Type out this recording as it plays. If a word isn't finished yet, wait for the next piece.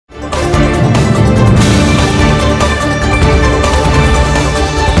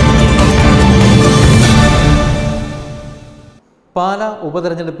പാലാ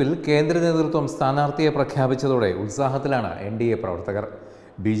ഉപതെരഞ്ഞെടുപ്പിൽ കേന്ദ്ര നേതൃത്വം സ്ഥാനാർത്ഥിയെ പ്രഖ്യാപിച്ചതോടെ ഉത്സാഹത്തിലാണ് NDA പ്രവർത്തകർ.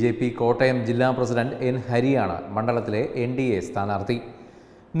 BJP കോട്ടയം ജില്ലാ പ്രസിഡന്റ് N. ഹരിയാണ് മണ്ഡലത്തിലെ NDA സ്ഥാനാർത്ഥി.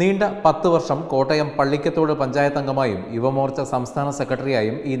 നീണ്ട 10 വർഷം കോട്ടയം പള്ളിക്കത്തോട് പഞ്ചായത്ത് അംഗമായും യുവമോർച്ച സംസ്ഥാന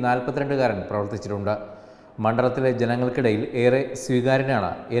സെക്രട്ടറിയായും ഈ 42കാരൻ പ്രവർത്തിച്ചിട്ടുണ്ട്. മണ്ഡലത്തിലെ ജനങ്ങൾക്കിടയിൽ ഏറെ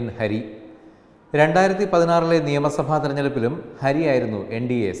സ്വീകാര്യനാണ് N. ഹരി. 2016 നിയമസഭാ തെരഞ്ഞെടുപ്പിലും ഹരിയായിരുന്നു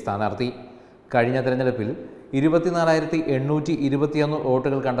NDA സ്ഥാനാർത്ഥി. കഴിഞ്ഞ തെരഞ്ഞെടുപ്പിൽ 24,821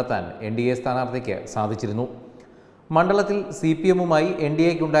 വോട്ടുകൾ കണ്ടെത്താൻ NDA സ്ഥാനാർത്ഥിക്ക് സാധിച്ചിരുന്നു. മണ്ഡലത്തിൽ CPMുമായി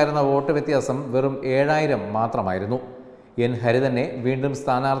NDAയ്ക്കുണ്ടായിരുന്ന വോട്ട് വ്യത്യാസം വെറും 7,000 മാത്രമായിരുന്നു. N. ഹരി തന്നെ വീണ്ടും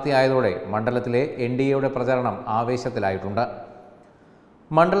സ്ഥാനാർത്ഥിയായതോടെ മണ്ഡലത്തിലെ NDAയുടെ പ്രചാരണം ആവേശത്തിലായിട്ടുണ്ട്.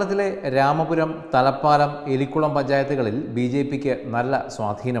 മണ്ഡലത്തിലെ രാമപുരം, തലപ്പാലം, എലിക്കുളം പഞ്ചായത്തുകളിൽ BJPക്ക് നല്ല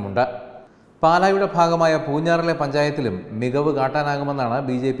സ്വാധീനമുണ്ട്. പാലായുടെ ഭാഗമായ പൂഞ്ഞാറിലെ പഞ്ചായത്തിലും മികവ് കാട്ടാനാകുമെന്നാണ്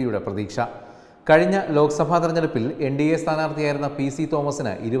BJPയുടെ പ്രതീക്ഷ. കഴിഞ്ഞ ലോക്സഭാ തെരഞ്ഞെടുപ്പിൽ NDA സ്ഥാനാർത്ഥിയായിരുന്ന PC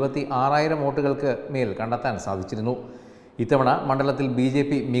തോമസിന് 26,000 വോട്ടുകൾക്ക് മേൽ കണ്ടെത്താൻ സാധിച്ചിരുന്നു. ഇത്തവണ മണ്ഡലത്തിൽ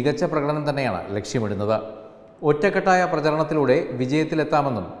BJP മികച്ച പ്രകടനം തന്നെയാണ് ലക്ഷ്യമിടുന്നത്. ഒറ്റക്കെട്ടായ പ്രചരണത്തിലൂടെ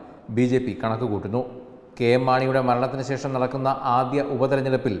വിജയത്തിലെത്താമെന്നും BJP കണക്കുകൂട്ടുന്നു. KM മാണിയുടെ മരണത്തിന് ശേഷം നടക്കുന്ന ആദ്യ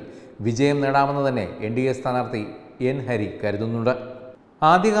ഉപതെരഞ്ഞെടുപ്പിൽ വിജയം നേടാമെന്ന് തന്നെ NDA സ്ഥാനാർത്ഥി N. ഹരി കരുതുന്നുണ്ട്.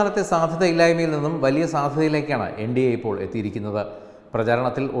 ആദ്യകാലത്തെ സാധ്യതയില്ലായ്മയിൽ നിന്നും വലിയ സാധ്യതയിലേക്കാണ് NDA ഇപ്പോൾ എത്തിയിരിക്കുന്നത്.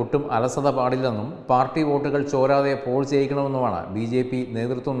 പ്രചാരണത്തിൽ ഒട്ടും അലസത പാടില്ലെന്നും പാർട്ടി വോട്ടുകൾ ചോരാതെ പോൾ ചെയ്യിക്കണമെന്നുമാണ് BJP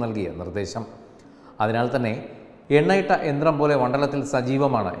നേതൃത്വം നൽകിയ നിർദ്ദേശം. അതിനാൽ തന്നെ എണ്ണയിട്ട യന്ത്രം പോലെ മണ്ഡലത്തിൽ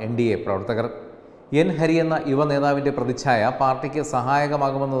സജീവമാണ് NDA പ്രവർത്തകർ. N. ഹരി എന്ന യുവ നേതാവിൻ്റെ പ്രതിച്ഛായ പാർട്ടിക്ക്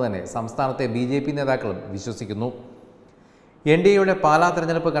സഹായകമാകുമെന്ന് തന്നെ സംസ്ഥാനത്തെ BJP നേതാക്കളും വിശ്വസിക്കുന്നു. NDAയുടെ പാലാ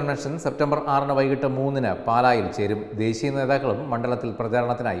തെരഞ്ഞെടുപ്പ് കൺവെൻഷൻ സെപ്റ്റംബർ 6 വൈകിട്ട് 3 പാലായിൽ ചേരും. ദേശീയ നേതാക്കളും മണ്ഡലത്തിൽ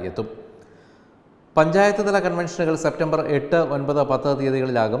പ്രചാരണത്തിനായി എത്തും. പഞ്ചായത്ത് തല കൺവെൻഷനുകൾ സെപ്റ്റംബർ 8, 9, 10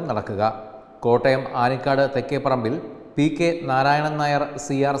 തീയതികളിലാകും നടക്കുക. കോട്ടയം ആനിക്കാട് തെക്കേപ്പറമ്പിൽ PK നാരായണൻ നായർ,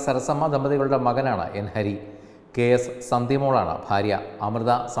 CR സരസമ്മ ദമ്പതികളുടെ മകനാണ് N. ഹരി. KS സന്ധ്യമോളാണ് ഭാര്യ.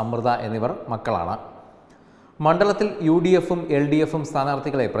 അമൃത, സമൃദ്ധ എന്നിവർ മക്കളാണ്. മണ്ഡലത്തിൽ UDFും LDFും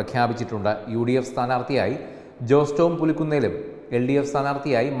സ്ഥാനാർത്ഥികളെ പ്രഖ്യാപിച്ചിട്ടുണ്ട്. UDF സ്ഥാനാർത്ഥിയായി ജോസ് ടോം പുലിക്കുന്നേലും LDF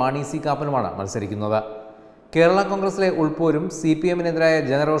സ്ഥാനാർത്ഥിയായി മാണി C. കാപ്പനുമാണ് മത്സരിക്കുന്നത്. കേരള കോൺഗ്രസിലെ ഉൾപ്പോരും CPMനെതിരായ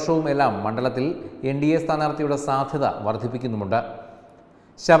ജനരോഷവും എല്ലാം മണ്ഡലത്തിൽ NDA സ്ഥാനാർത്ഥിയുടെ സാധ്യത വർദ്ധിപ്പിക്കുന്നുമുണ്ട്.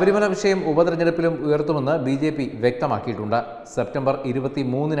 ശബരിമല വിഷയം ഉപതെരഞ്ഞെടുപ്പിലും ഉയർത്തുമെന്ന് BJP വ്യക്തമാക്കിയിട്ടുണ്ട്. സെപ്റ്റംബർ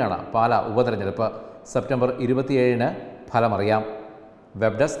 23 പാലാ ഉപതെരഞ്ഞെടുപ്പ്. September 27 ഫലമറിയാം.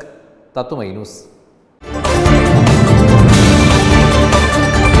 Web desk Tatwamayi news.